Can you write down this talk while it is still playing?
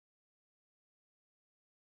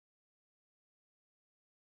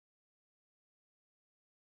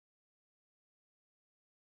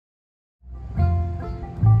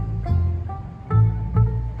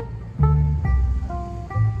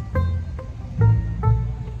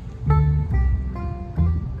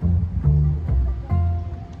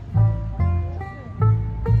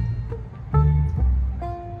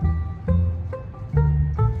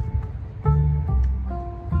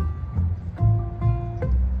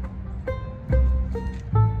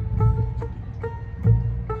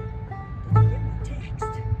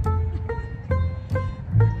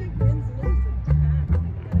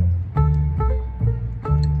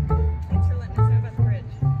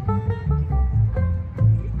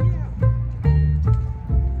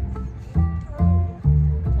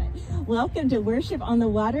welcome to Worship on the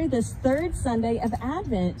Water, this third Sunday of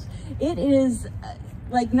Advent. It is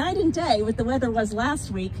like night and day what the weather was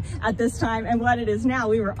last week at this time and what it is now.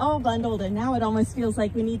 We were all bundled, and now it almost feels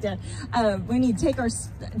like we need to take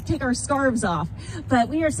our scarves off. But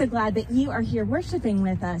we are so glad that you are here worshiping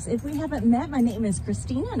with us. If we haven't met, my name is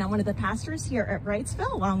Christina, and I'm one of the pastors here at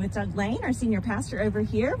Wrightsville, along with Doug Lane, our senior pastor over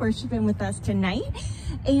here, worshiping with us tonight.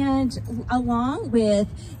 And along with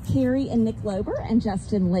Carrie and Nick Lober and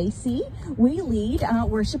Justin Lacey, we lead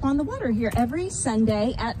Worship on the Water here every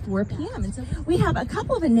Sunday at 4 p.m. And so we have a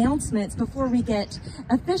couple of announcements before we get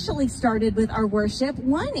officially started with our worship.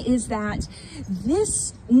 One is that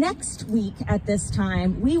this next week at this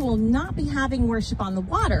time, we will not be having Worship on the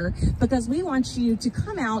Water because we want you to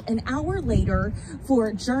come out an hour later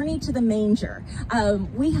for Journey to the Manger.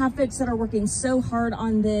 We have folks that are working so hard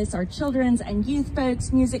on this, our children's and youth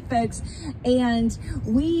folks, music folks, and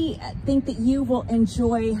we think that you will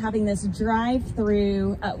enjoy having this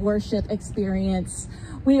drive-through worship experience.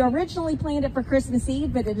 We originally planned it for Christmas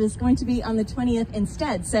Eve, but it is going to be on the 20th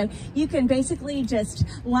instead. So you can basically just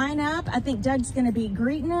line up. I think Doug's going to be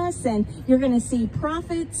greeting us, and you're going to see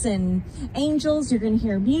prophets and angels. You're going to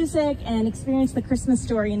hear music and experience the Christmas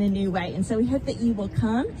story in a new way. And so we hope that you will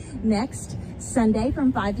come next Sunday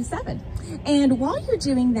from 5 to 7. And while you're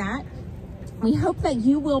doing that, we hope that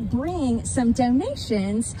you will bring some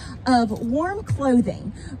donations of warm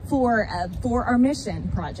clothing for our mission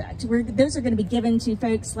project. Those are going to be given to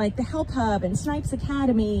folks like the Help Hub and Snipes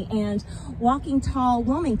Academy and Walking Tall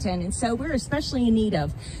Wilmington. And so we're especially in need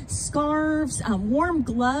of scarves, warm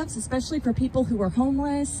gloves, especially for people who are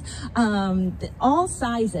homeless, all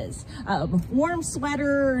sizes, warm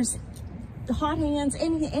sweaters, hot hands,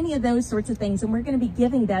 any of those sorts of things. And we're going to be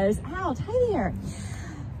giving those out. Hi there.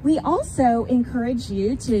 We also encourage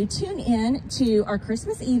you to tune in to our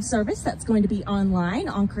Christmas Eve service that's going to be online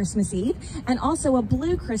on Christmas Eve, and also a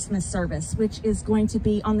Blue Christmas service, which is going to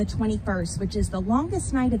be on the 21st, which is the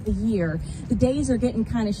longest night of the year. The days are getting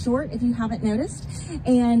kind of short, if you haven't noticed,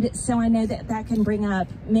 and so I know that that can bring up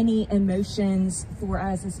many emotions for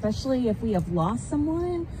us, especially if we have lost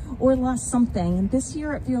someone or lost something. And this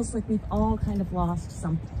year it feels like we've all kind of lost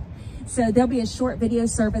something. So there'll be a short video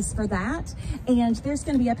service for that. And there's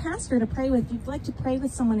going to be a pastor to pray with. If you'd like to pray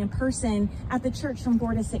with someone in person at the church from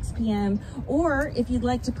 4 to 6 p.m. Or if you'd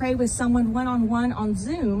like to pray with someone one-on-one on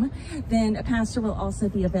Zoom, then a pastor will also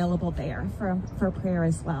be available there for prayer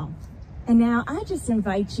as well. And now I just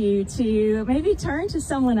invite you to maybe turn to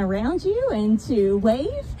someone around you and to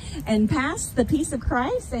wave and pass the peace of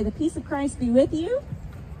Christ. Say, the peace of Christ be with you.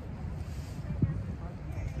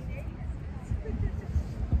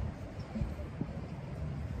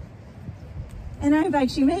 And I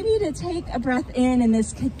invite you maybe to take a breath in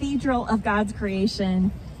this cathedral of God's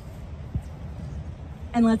creation.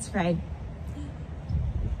 And let's pray.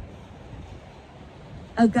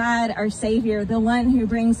 Oh God, our Savior, the one who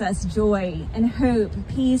brings us joy and hope,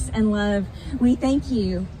 peace and love, we thank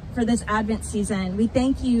you for this Advent season. We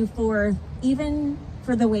thank you for even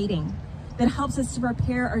for the waiting that helps us to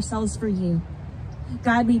prepare ourselves for you.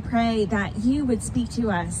 God, we pray that you would speak to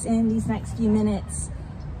us in these next few minutes,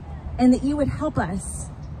 and that you would help us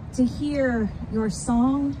to hear your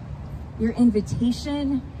song, your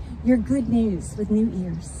invitation, your good news with new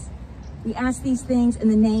ears. We ask these things in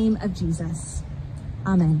the name of Jesus.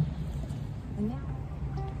 Amen. And now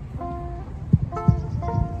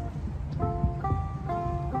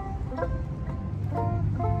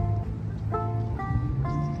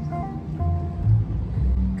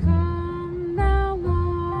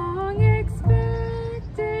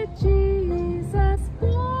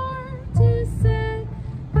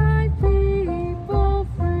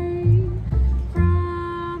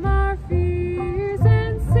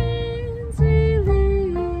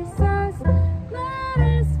Let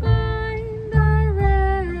us find our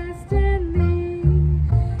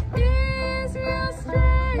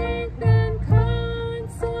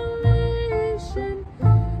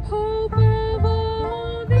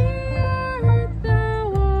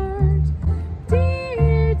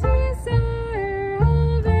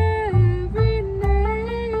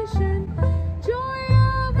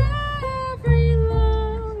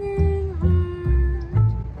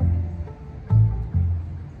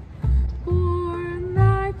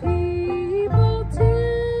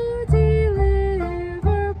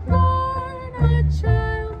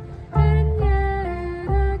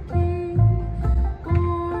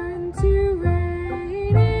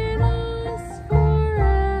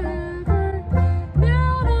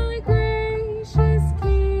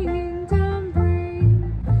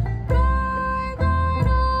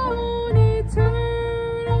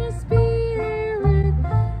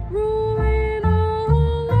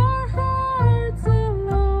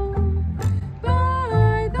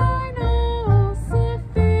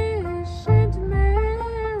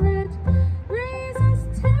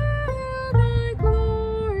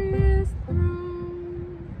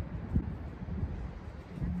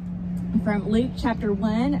from Luke chapter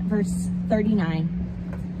 1, verse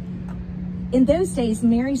 39. In those days,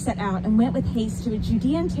 Mary set out and went with haste to a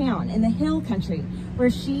Judean town in the hill country, where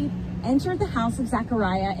she entered the house of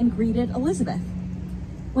Zechariah and greeted Elizabeth.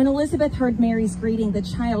 When Elizabeth heard Mary's greeting, the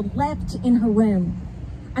child leapt in her womb.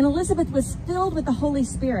 And Elizabeth was filled with the Holy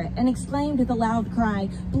Spirit and exclaimed with a loud cry,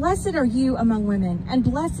 "Blessed are you among women, and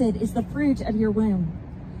blessed is the fruit of your womb.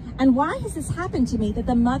 And why has this happened to me, that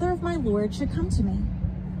the mother of my Lord should come to me?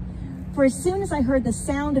 For as soon as I heard the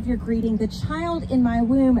sound of your greeting, the child in my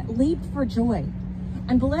womb leaped for joy.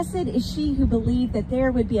 And blessed is she who believed that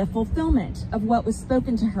there would be a fulfillment of what was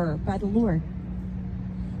spoken to her by the Lord."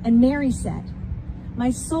 And Mary said,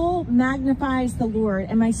 "My soul magnifies the Lord,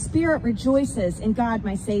 and my spirit rejoices in God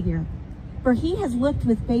my Savior, for he has looked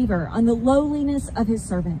with favor on the lowliness of his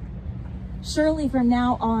servant. Surely from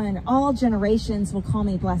now on all generations will call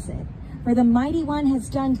me blessed, for the Mighty One has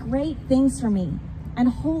done great things for me, and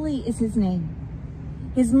holy is his name.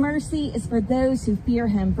 His mercy is for those who fear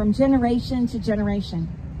him from generation to generation.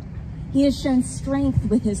 He has shown strength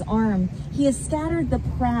with his arm. He has scattered the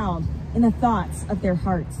proud in the thoughts of their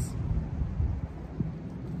hearts.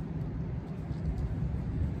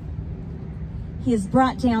 He has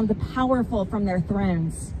brought down the powerful from their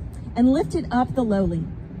thrones and lifted up the lowly.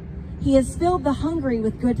 He has filled the hungry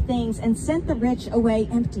with good things and sent the rich away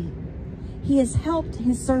empty. He has helped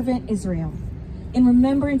his servant Israel in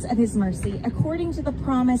remembrance of his mercy, according to the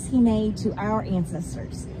promise he made to our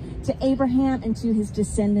ancestors, to Abraham and to his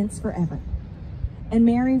descendants forever." And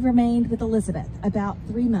Mary remained with Elizabeth about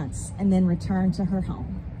 3 months and then returned to her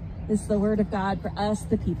home. This is the word of God for us,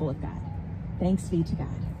 the people of God. Thanks be to God.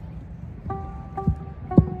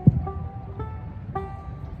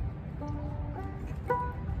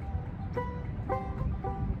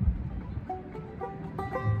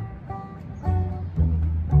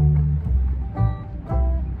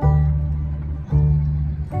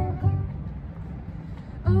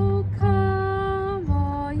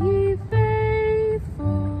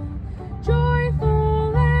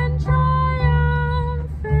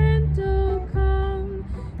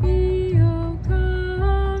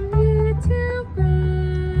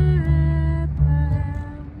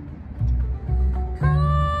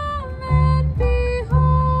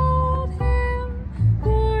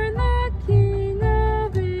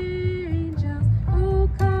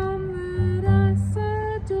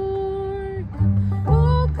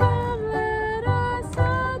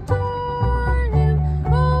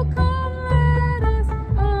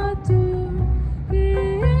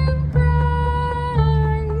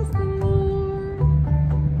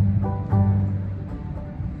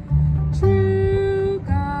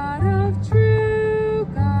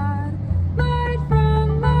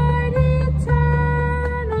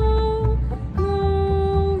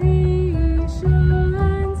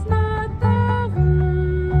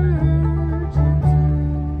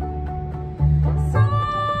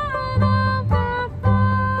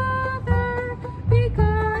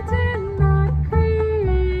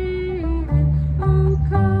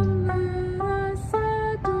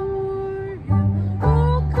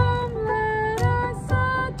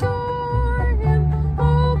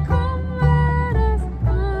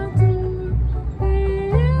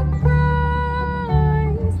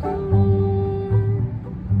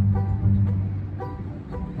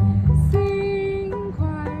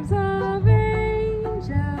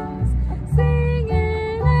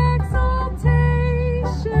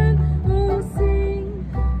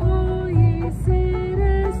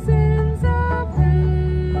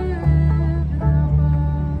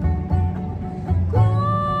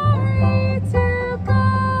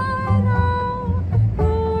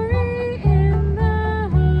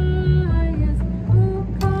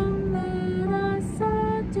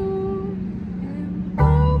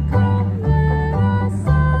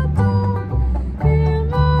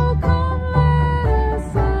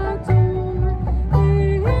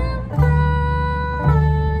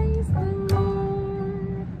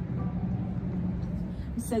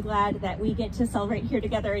 So glad that we get to celebrate here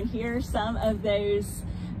together and hear some of those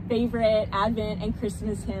favorite Advent and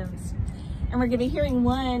Christmas hymns. And we're going to be hearing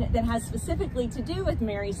one that has specifically to do with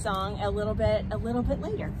Mary's song a little bit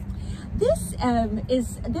later.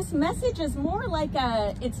 This message is more like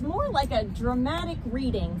a dramatic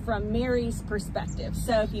reading from Mary's perspective.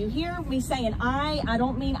 So if you hear me saying I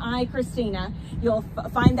don't mean I, Christina. You'll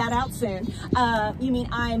find that out soon. You mean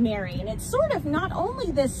I, Mary. And it's sort of not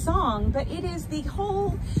only this song, but it is the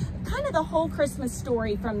whole Christmas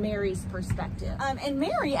story from Mary's perspective. And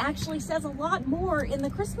Mary actually says a lot more in the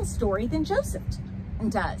Christmas story than Joseph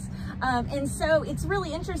and does. And so it's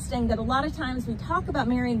really interesting that a lot of times we talk about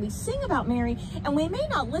Mary and we sing about Mary, and we may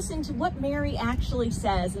not listen to what Mary actually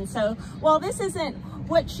says. And so while this isn't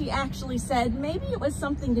what she actually said, maybe it was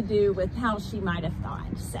something to do with how she might have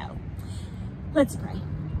thought. So let's pray.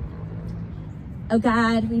 Oh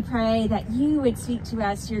God, we pray that you would speak to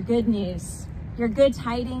us your good news, your good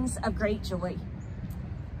tidings of great joy.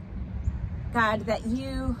 God, that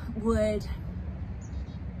you would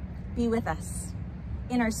be with us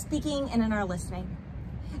in our speaking and in our listening.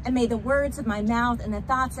 And may the words of my mouth and the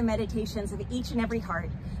thoughts and meditations of each and every heart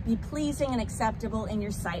be pleasing and acceptable in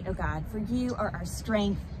your sight, O God, for you are our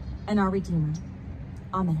strength and our Redeemer.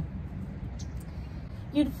 Amen.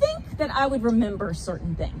 You'd think that I would remember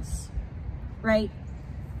certain things, right?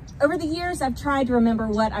 Over the years, I've tried to remember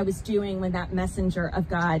what I was doing when that messenger of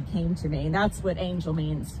God came to me. That's what angel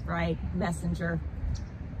means, right? Messenger.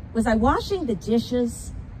 Was I washing the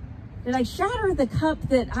dishes? Did I shatter the cup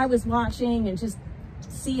that I was washing and just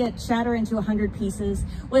see it shatter into 100 pieces?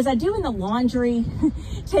 Was I doing the laundry,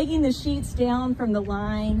 taking the sheets down from the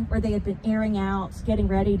line where they had been airing out, getting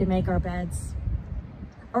ready to make our beds?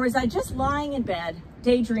 Or was I just lying in bed,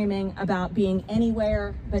 daydreaming about being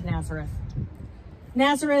anywhere but Nazareth?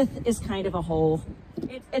 Nazareth is kind of a hole.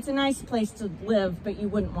 It's a nice place to live, but you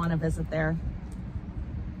wouldn't want to visit there.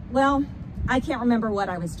 Well, I can't remember what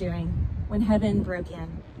I was doing when heaven broke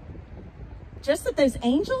in. Just that those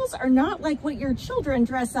angels are not like what your children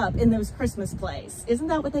dress up in those Christmas plays. Isn't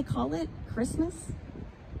that what they call it? Christmas?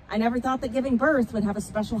 I never thought that giving birth would have a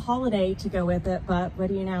special holiday to go with it, but what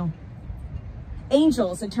do you know?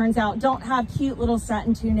 Angels, it turns out, don't have cute little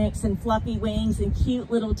satin tunics and fluffy wings and cute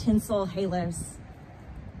little tinsel halos.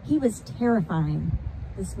 He was terrifying,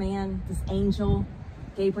 this man, this angel,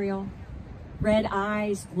 Gabriel. Red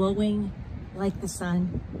eyes glowing like the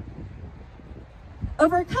sun.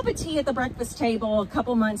 Over a cup of tea at the breakfast table a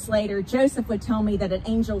couple months later, Joseph would tell me that an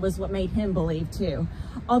angel was what made him believe too.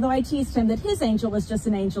 Although I teased him that his angel was just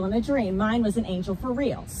an angel in a dream. Mine was an angel for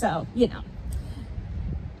real. So, you know.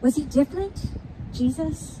 Was he different,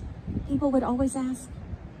 Jesus? People would always ask.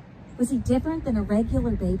 Was he different than a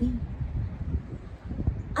regular baby?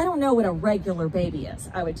 I don't know what a regular baby is,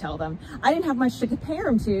 I would tell them. I didn't have much to compare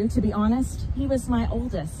him to be honest. He was my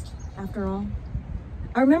oldest, after all.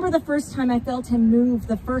 I remember the first time I felt him move,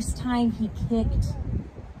 the first time he kicked.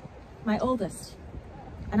 My oldest.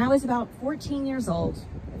 And I was about 14 years old,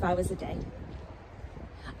 if I was a day.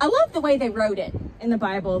 I love the way they wrote it in the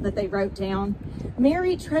Bible, that they wrote down.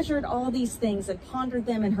 Mary treasured all these things and pondered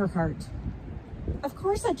them in her heart. Of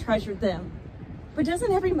course I treasured them. But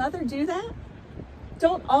doesn't every mother do that?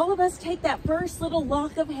 Don't all of us take that first little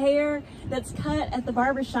lock of hair that's cut at the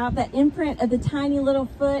barbershop, that imprint of the tiny little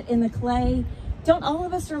foot in the clay? Don't all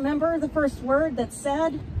of us remember the first word that's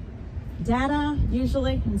said? Dada,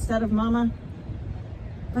 usually, instead of mama.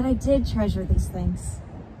 But I did treasure these things.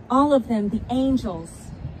 All of them, the angels,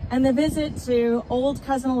 and the visit to old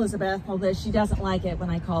cousin Elizabeth, although she doesn't like it when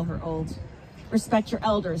I call her old. Respect your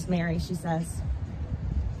elders, Mary, she says.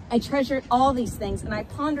 I treasured all these things and I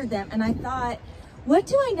pondered them and I thought, what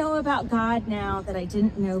do I know about God now that I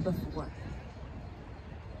didn't know before?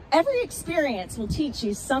 Every experience will teach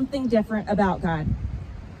you something different about God.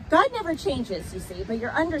 God never changes, you see, but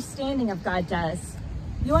your understanding of God does.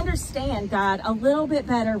 You understand God a little bit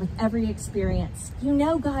better with every experience. You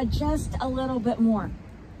know God just a little bit more.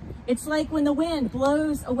 It's like when the wind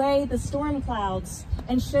blows away the storm clouds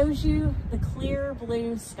and shows you the clear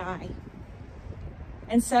blue sky.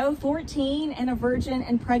 And so, 14 and a virgin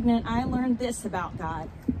and pregnant, I learned this about God.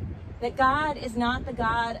 That God is not the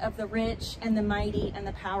God of the rich and the mighty and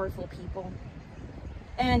the powerful people.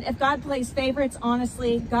 And if God plays favorites,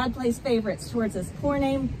 honestly, God plays favorites towards this poor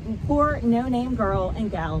no-name girl in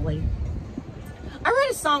Galilee. I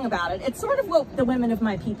wrote a song about it. It's sort of what the women of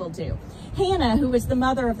my people do. Hannah, who was the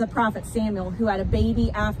mother of the prophet Samuel, who had a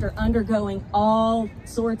baby after undergoing all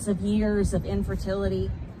sorts of years of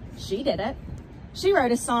infertility, she did it. She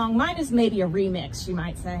wrote a song. Mine is maybe a remix, you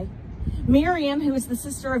might say. Miriam, who was the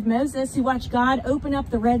sister of Moses, who watched God open up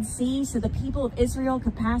the Red Sea so the people of Israel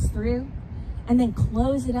could pass through and then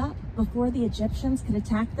close it up before the Egyptians could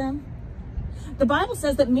attack them. The Bible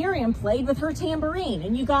says that Miriam played with her tambourine,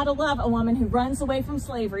 and you gotta love a woman who runs away from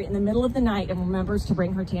slavery in the middle of the night and remembers to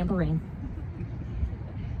bring her tambourine.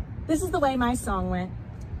 This is the way my song went.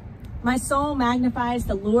 My soul magnifies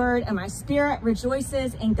the Lord, and my spirit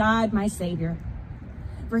rejoices in God, my Savior.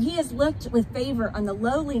 For he has looked with favor on the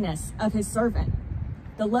lowliness of his servant.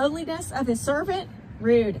 The lowliness of his servant?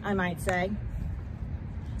 Rude, I might say.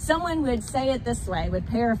 Someone would say it this way, would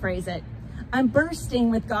paraphrase it. I'm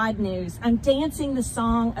bursting with God news. I'm dancing the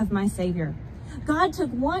song of my Savior. God took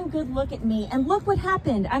one good look at me, and look what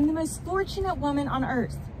happened. I'm the most fortunate woman on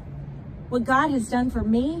earth. What God has done for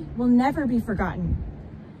me will never be forgotten.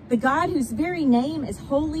 The God whose very name is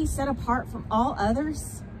holy, set apart from all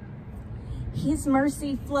others. His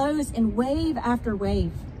mercy flows in wave after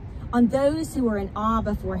wave on those who are in awe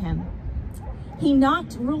before him. He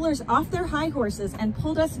knocked rulers off their high horses and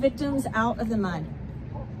pulled us victims out of the mud.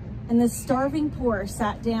 And the starving poor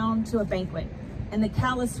sat down to a banquet, and the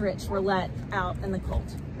callous rich were let out in the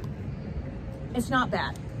cold. It's not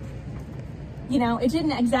bad. You know, it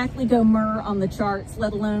didn't exactly go myrrh on the charts,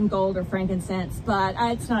 let alone gold or frankincense, but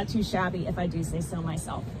it's not too shabby if I do say so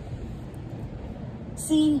myself.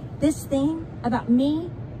 See, this thing about me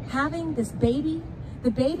having this baby,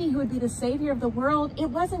 the baby who would be the savior of the world, it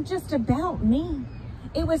wasn't just about me.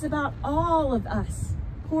 It was about all of us,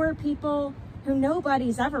 poor people who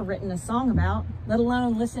nobody's ever written a song about, let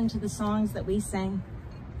alone listen to the songs that we sing.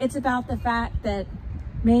 It's about the fact that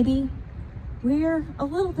maybe we're a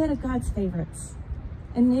little bit of God's favorites.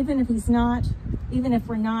 And even if he's not, even if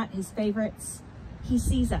we're not his favorites, he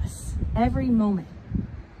sees us every moment.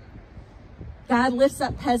 God lifts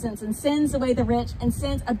up peasants and sends away the rich and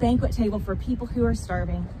sends a banquet table for people who are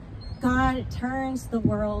starving. God turns the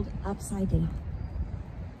world upside down.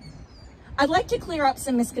 I'd like to clear up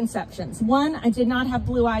some misconceptions. One, I did not have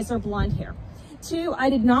blue eyes or blonde hair. Two, I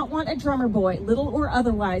did not want a drummer boy, little or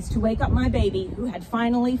otherwise, to wake up my baby who had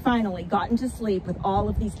finally gotten to sleep with all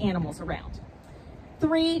of these animals around.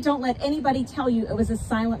 Three, don't let anybody tell you it was a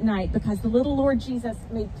silent night, because the little Lord Jesus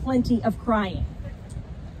made plenty of crying.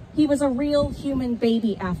 He was a real human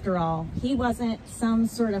baby after all. He wasn't some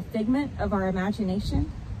sort of figment of our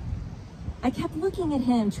imagination. I kept looking at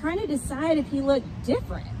him, trying to decide if he looked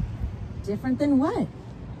different. Different than what?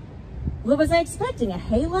 What was I expecting? A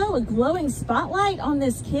halo, a glowing spotlight on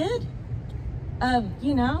this kid?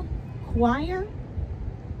 Choir?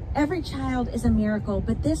 Every child is a miracle,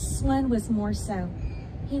 but this one was more so.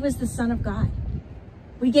 He was the Son of God.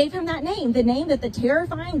 We gave him that name, the name that the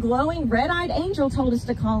terrifying, glowing, red-eyed angel told us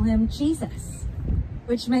to call him, Jesus,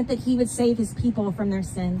 which meant that he would save his people from their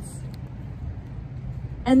sins.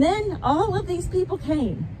 And then all of these people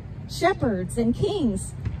came, shepherds and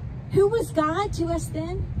kings. Who was God to us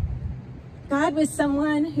then? God was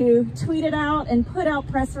someone who tweeted out and put out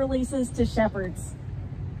press releases to shepherds,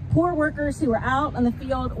 poor workers who were out on the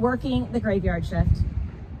field working the graveyard shift.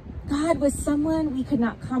 God was someone we could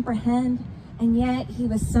not comprehend, and yet he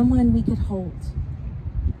was someone we could hold.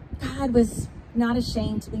 God was not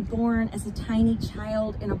ashamed to be born as a tiny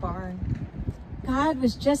child in a barn. God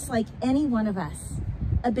was just like any one of us,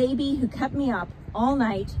 a baby who kept me up all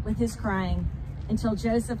night with his crying until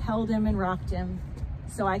Joseph held him and rocked him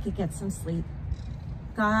so I could get some sleep.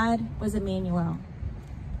 God was Emmanuel,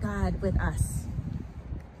 God with us.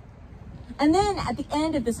 And then at the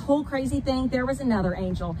end of this whole crazy thing, there was another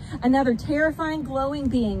angel, another terrifying, glowing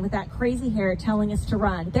being with that crazy hair telling us to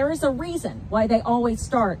run. There is a reason why they always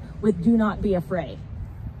start with "do not be afraid."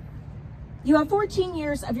 You have 14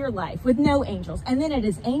 years of your life with no angels, and then it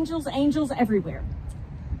is angels, angels everywhere.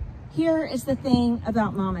 Here is the thing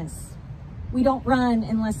about mamas. We don't run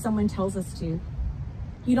unless someone tells us to.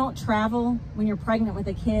 You don't travel when you're pregnant with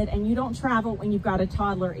a kid, and you don't travel when you've got a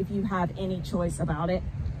toddler if you have any choice about it.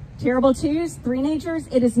 Terrible twos, three-nagers,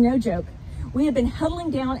 it is no joke. We have been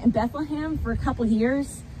huddling down in Bethlehem for a couple of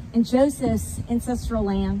years in Joseph's ancestral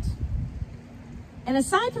land. And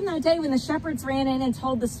aside from that day when the shepherds ran in and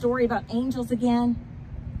told the story about angels again,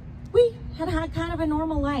 we had had kind of a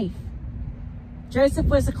normal life. Joseph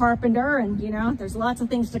was a carpenter, and there's lots of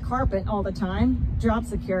things to carpet all the time, job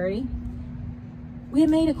security. We had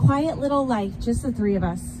made a quiet little life, just the three of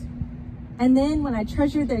us. And then when I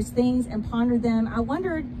treasured those things and pondered them, I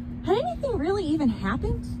wondered, had anything really even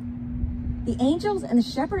happened? The angels and the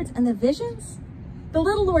shepherds and the visions? The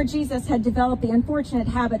little Lord Jesus had developed the unfortunate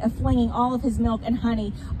habit of flinging all of his milk and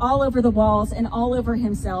honey all over the walls and all over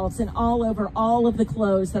himself and all over all of the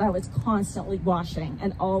clothes that I was constantly washing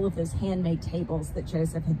and all of those handmade tables that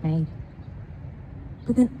Joseph had made.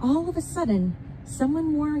 But then all of a sudden,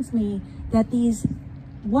 someone warns me that these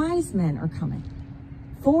wise men are coming.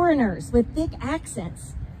 Foreigners with thick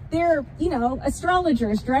accents. They're,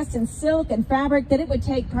 astrologers dressed in silk and fabric that it would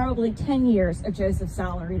take probably 10 years of Joseph's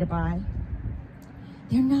salary to buy.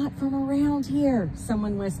 They're not from around here,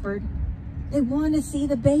 someone whispered. They want to see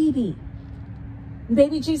the baby.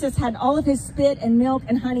 Baby Jesus had all of his spit and milk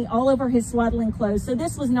and honey all over his swaddling clothes, so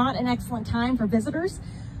this was not an excellent time for visitors.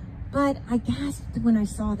 But I gasped when I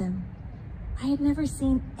saw them. I had never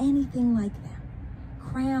seen anything like them.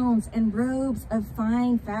 Crowns and robes of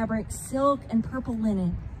fine fabric, silk and purple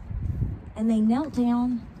linen. And they knelt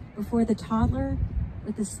down before the toddler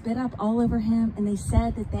with the spit up all over him, and they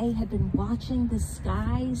said that they had been watching the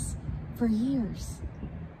skies for years,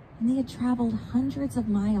 and they had traveled hundreds of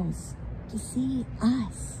miles to see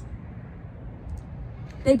us.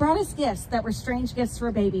 They brought us gifts that were strange gifts for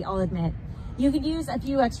a baby, I'll admit. You could use a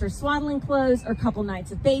few extra swaddling clothes or a couple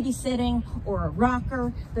nights of babysitting or a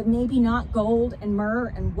rocker, but maybe not gold and myrrh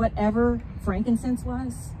and whatever frankincense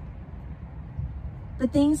was.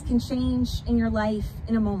 But things can change in your life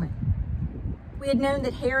in a moment. We had known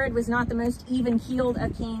that Herod was not the most even-keeled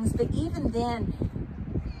of kings, but even then,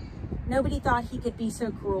 nobody thought he could be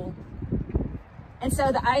so cruel. And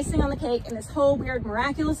so the icing on the cake in this whole weird,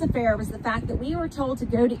 miraculous affair was the fact that we were told to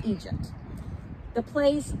go to Egypt, the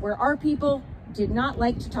place where our people did not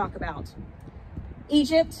like to talk about.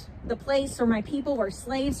 Egypt, the place where my people were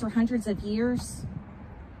slaves for hundreds of years.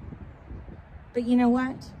 But you know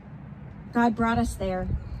what? God brought us there.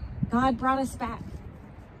 God brought us back.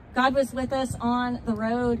 God was with us on the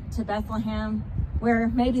road to Bethlehem, where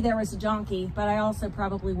maybe there was a donkey, but I also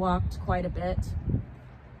probably walked quite a bit.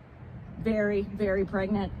 Very, very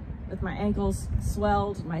pregnant, with my ankles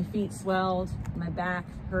swelled, my feet swelled, my back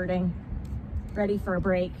hurting, ready for a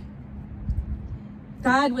break.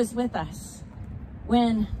 God was with us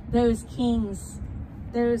when those kings,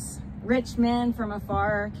 those rich men from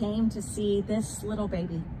afar came to see this little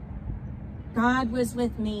baby. God was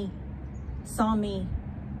with me, saw me.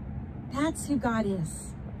 That's who God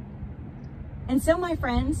is. And so, my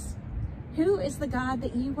friends, who is the God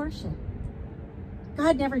that you worship?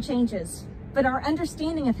 God never changes, but our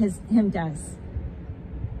understanding of him does.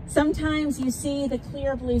 Sometimes you see the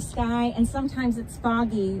clear blue sky, and sometimes it's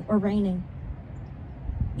foggy or raining.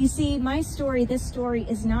 You see, my story, this story,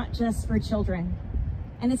 is not just for children,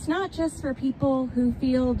 and it's not just for people who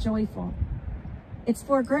feel joyful. It's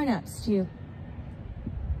for grown-ups too.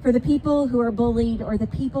 For the people who are bullied, or the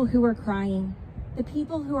people who are crying, the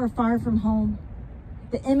people who are far from home,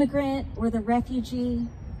 the immigrant or the refugee,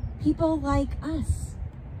 people like us.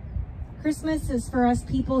 Christmas is for us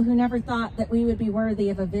people who never thought that we would be worthy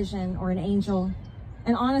of a vision or an angel.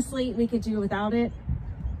 And honestly, we could do without it.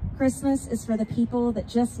 Christmas is for the people that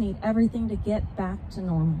just need everything to get back to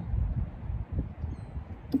normal.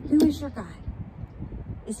 Who is your God?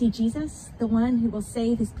 Is he Jesus, the one who will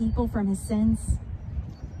save his people from his sins?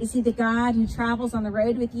 Is he the God who travels on the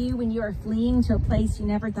road with you when you are fleeing to a place you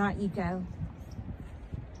never thought you'd go?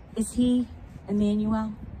 Is he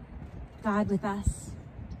Emmanuel, God with us?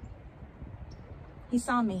 He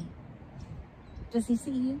saw me. Does he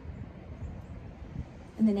see you?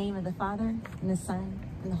 In the name of the Father, and the Son,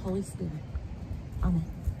 and the Holy Spirit. Amen.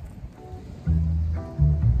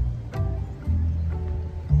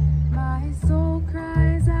 My soul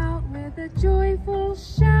cries out with a joyful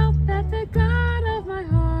shout that the God of my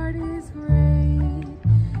heart is great.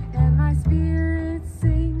 And my spirit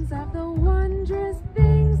sings of the wondrous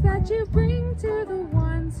things that you bring to the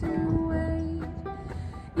ones who wait.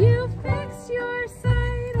 You fixed your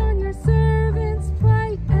sight on your servant's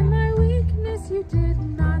plight, and my weakness you did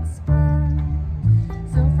not spurn.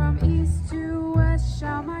 So from east to west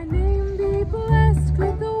shall my name be blessed.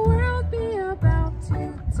 Could the world be about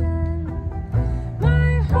to turn?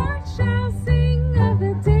 My heart shall sing of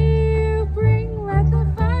the day you bring. Let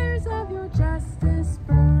the fire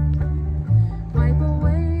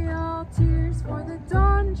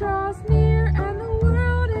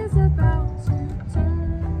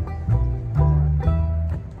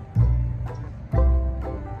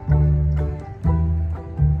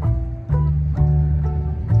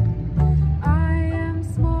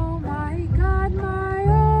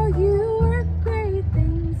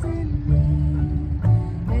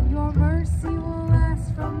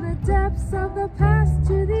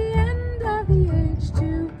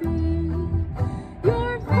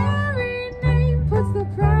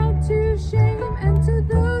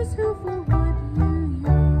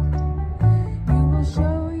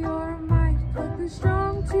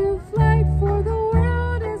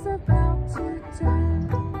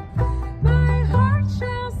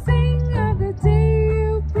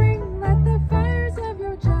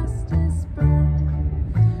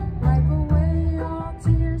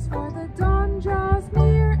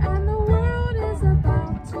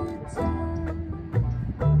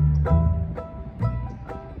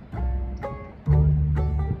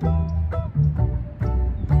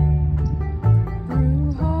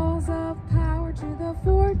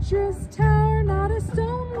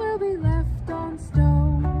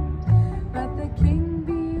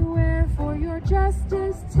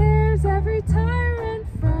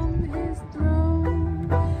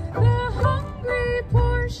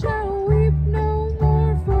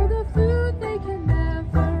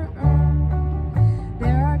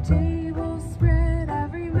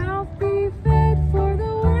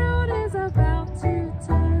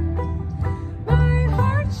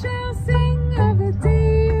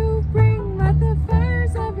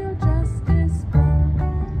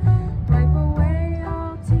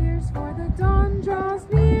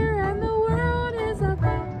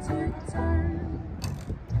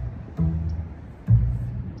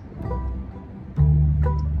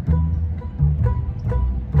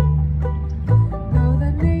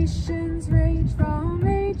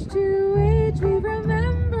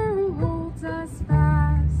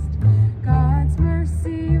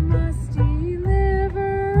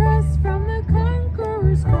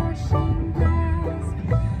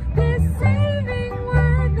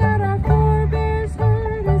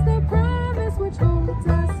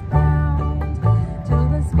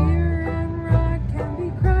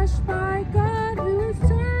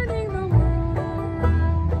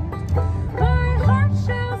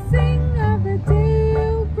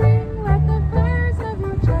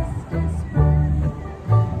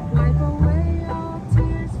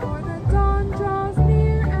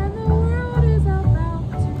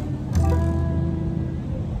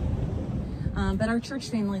but our church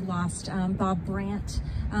family lost Bob Brandt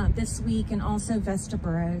this week, and also Vesta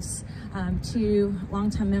Burrows, two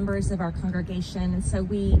longtime members of our congregation. And so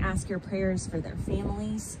we ask your prayers for their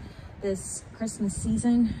families this Christmas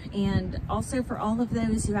season, and also for all of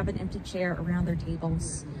those who have an empty chair around their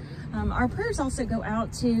tables. Our prayers also go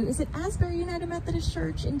out to, is it Asbury United Methodist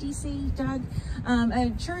Church in DC, Doug?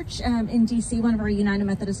 A church in DC, one of our United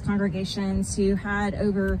Methodist congregations, who had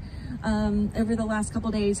over the last couple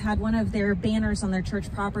days had one of their banners on their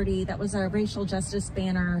church property that was a racial justice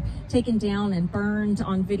banner taken down and burned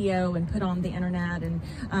on video and put on the internet. And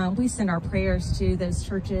we send our prayers to those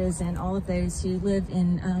churches and all of those who live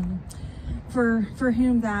in for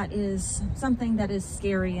whom that is something that is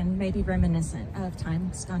scary and maybe reminiscent of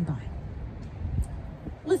times gone by.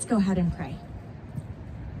 Let's go ahead and pray.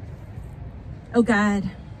 Oh God,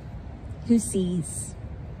 who sees,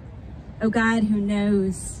 oh God, who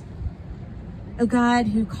knows, oh God,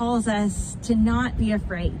 who calls us to not be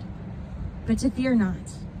afraid, but to fear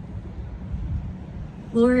not.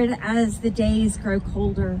 Lord, as the days grow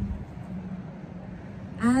colder,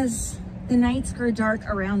 as the nights grow dark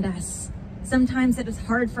around us, sometimes it is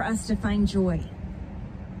hard for us to find joy.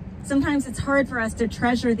 Sometimes it's hard for us to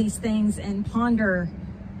treasure these things and ponder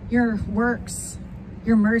your works,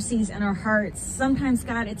 your mercies in our hearts. Sometimes,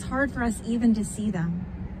 God, it's hard for us even to see them.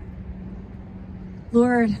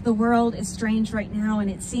 Lord, the world is strange right now, and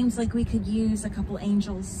it seems like we could use a couple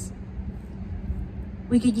angels.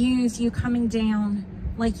 We could use you coming down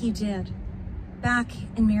like you did back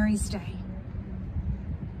in Mary's day.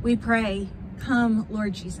 We pray, come,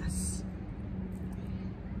 Lord Jesus.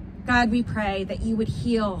 God, we pray that you would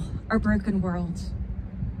heal our broken world,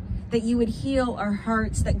 that you would heal our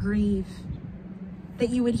hearts that grieve,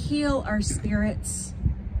 that you would heal our spirits,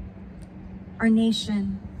 our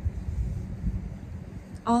nation,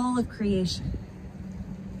 all of creation.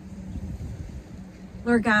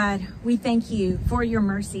 Lord God, we thank you for your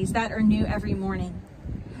mercies that are new every morning,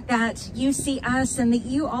 that you see us and that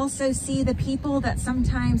you also see the people that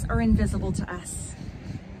sometimes are invisible to us.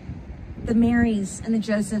 The Marys and the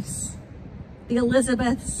Josephs, the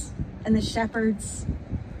Elizabeths and the shepherds.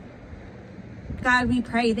 God, we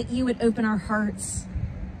pray that you would open our hearts,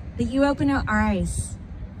 that you open our eyes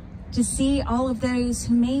to see all of those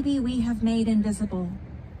who maybe we have made invisible,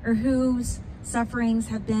 or whose sufferings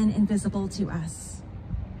have been invisible to us.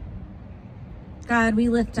 God, we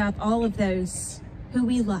lift up all of those who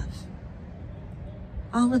we love,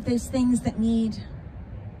 all of those things that need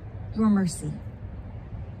your mercy.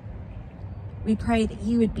 We pray that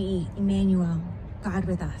you would be Emmanuel, God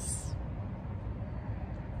with us.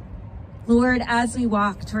 Lord, as we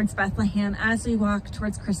walk towards Bethlehem, as we walk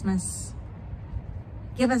towards Christmas,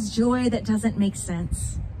 give us joy that doesn't make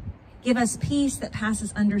sense. Give us peace that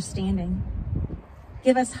passes understanding.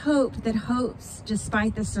 Give us hope that hopes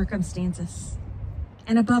despite the circumstances.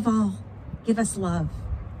 And above all, give us love,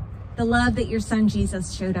 the love that your son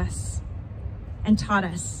Jesus showed us and taught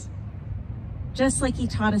us, just like he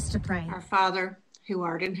taught us to pray. Our Father, who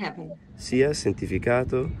art in heaven, sia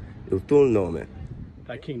santificato il tuo nome.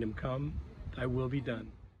 Thy kingdom come, thy will be done.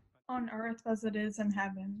 On earth as it is in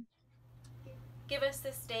heaven. Give us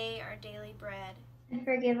this day our daily bread. And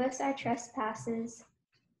forgive us our trespasses,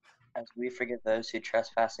 as we forgive those who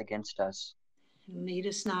trespass against us. and lead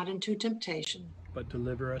us not into temptation, but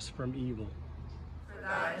deliver us from evil. For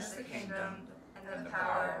thine is the kingdom, and the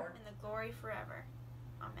power, and the glory forever.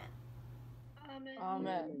 Amen. Amen.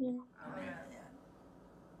 Amen. Amen.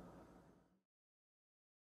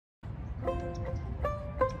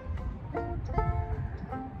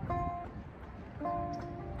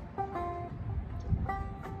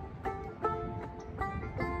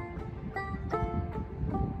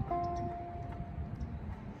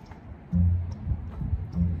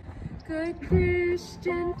 Good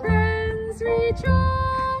Christian friends, rejoice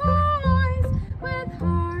with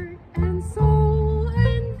heart and soul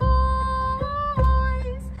and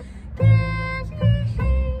voice. Give ye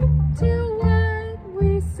heed to what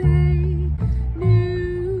we say.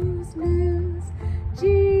 News, news,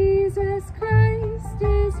 Jesus Christ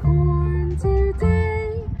is born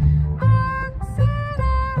today. Ox and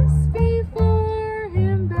ass before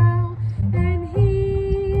him bow, and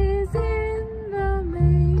he is in the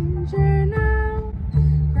manger now.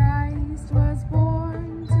 Christ was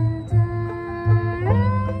born today.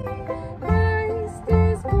 Christ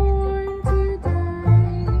is born today.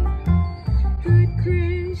 Good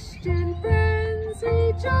Christian friends,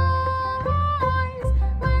 rejoice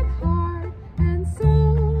with heart and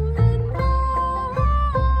soul and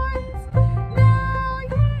voice. Now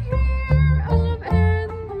ye hear of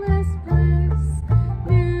endless bliss.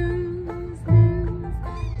 News,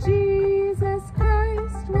 news, Jesus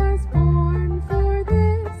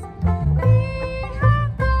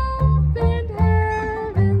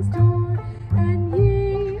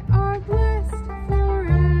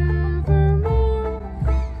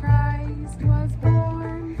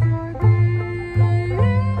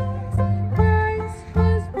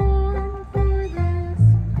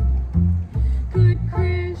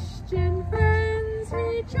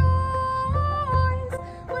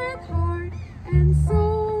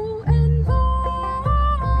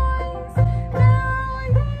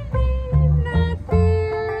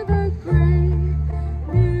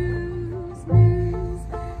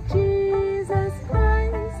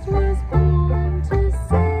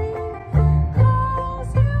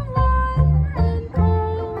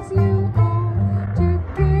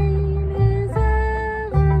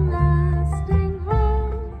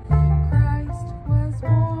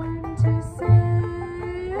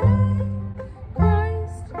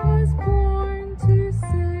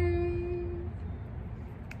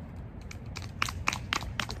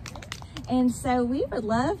And so we would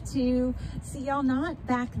love to see y'all not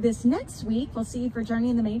back this next week. We'll see you for Journey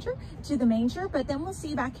in the Manger to the Manger, but then we'll see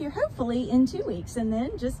you back here hopefully in 2 weeks, and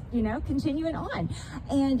then just, you know, continuing on.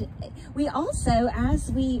 And we also,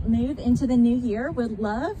 as we move into the new year, would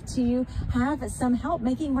love to have some help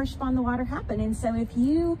making Worship on the Water happen. And so if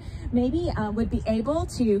you maybe would be able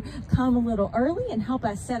to come a little early and help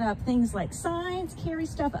us set up things like signs, carry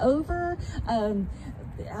stuff over,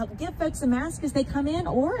 give folks a mask as they come in,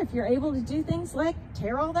 or if you're able to do things like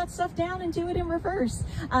tear all that stuff down and do it in reverse,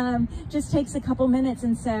 just takes a couple minutes.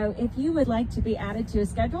 And so if you would like to be added to a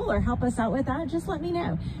schedule or help us out with that, just let me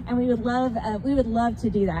know. And we would love to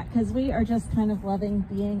do that, because we are just kind of loving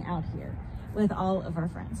being out here with all of our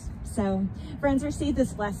friends. So friends, receive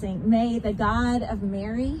this blessing. May the God of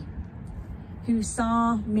Mary, who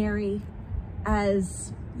saw Mary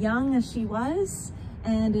as young as she was,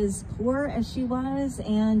 and as poor as she was,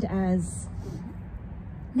 and as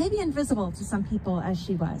maybe invisible to some people as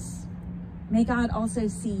she was, may God also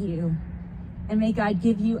see you, and may God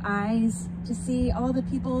give you eyes to see all the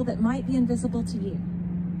people that might be invisible to you.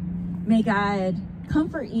 May God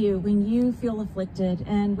comfort you when you feel afflicted,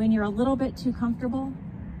 and when you're a little bit too comfortable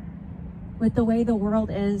with the way the world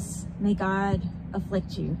is, may God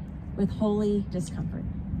afflict you with holy discomfort.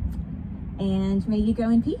 And may you go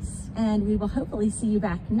in peace, and we will hopefully see you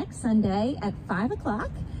back next Sunday at 5 o'clock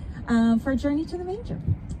for Journey to the Manger.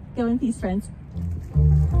 Go in peace, friends.